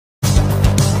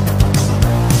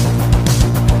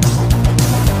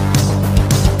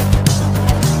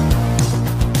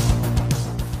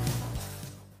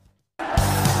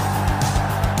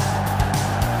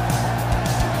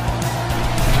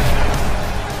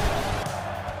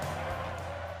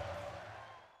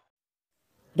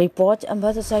Reports on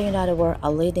Manchester United were a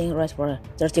leading race for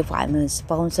 35 minutes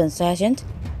pound sensation.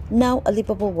 Now a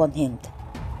Liverpool one hint.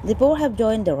 Liverpool have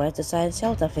joined the race to sign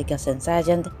South Africa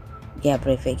sensation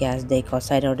Gabriel Vegas they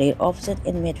consider their option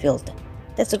in midfield.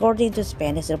 That's according to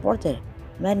Spanish reporter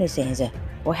Manu Sainz,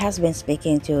 who has been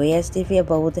speaking to ESTV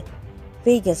about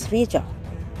Vegas' future.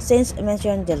 Sainz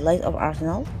mentioned the likes of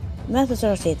Arsenal,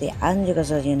 Manchester City, and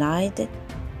Newcastle United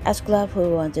as clubs who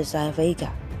want to sign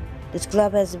Vega. This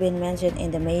club has been mentioned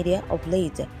in the media of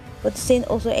late, but Sainz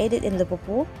also added in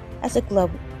Liverpool as a club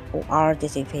who are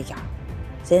chasing Vega.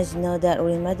 Sainz know that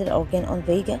Real Madrid are keen on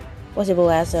Vega,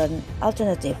 possible as an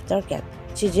alternative target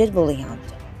to Jude Bellingham.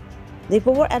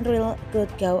 Liverpool and Real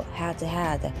could go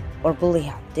head-to-head for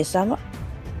Bellingham this summer,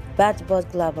 but both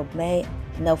clubs may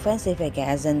now fancy Vega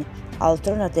as an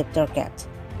alternative target.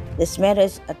 This matter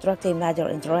is attracting major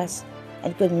interest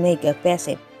and could make a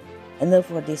passive move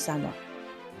for this summer.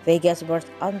 Vegas burst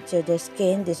onto the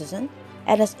scene this season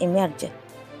and has emerged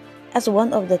as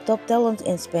one of the top talents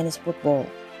in Spanish football.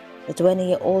 The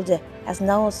 20-year-old has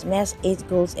now smashed 8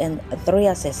 goals and 3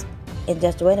 assists in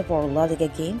just 24 La Liga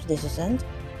games this season,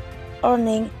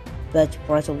 earning much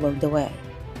praise along the way.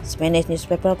 Spanish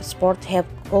newspaper Sport have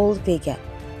called Vega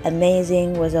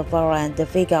amazing with a variant the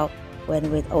figure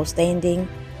when with outstanding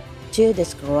to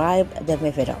describe the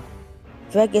midfielder.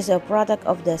 Vega is a product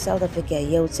of the South Africa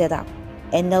youth setup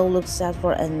and now looks set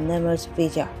for a numerous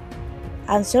future.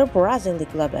 Unsurprisingly,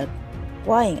 club are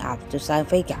queuing up to sign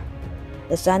Vega.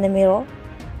 The Sunday Mirror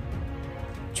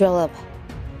 12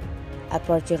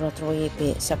 Aperture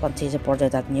 3P17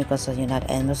 reported that Newcastle United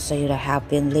and Manchester United have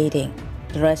been leading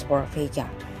the race for Vega.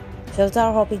 Chelsea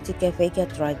are hoping to get Vega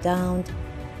tied down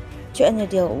to a new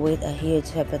deal with a huge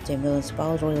 £70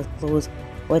 million release clause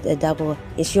with a double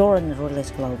insurance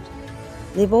release clause.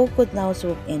 Liverpool could now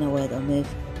swoop in with a move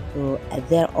to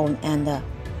their own and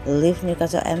leave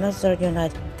Newcastle and Manchester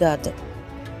United gutted.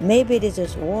 Maybe this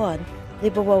is one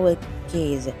Liverpool will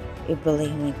case if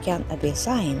Bellingham can't be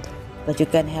signed, but you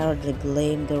can hardly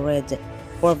blame the Reds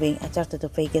for being attracted to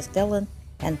Vegas' talent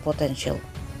and potential.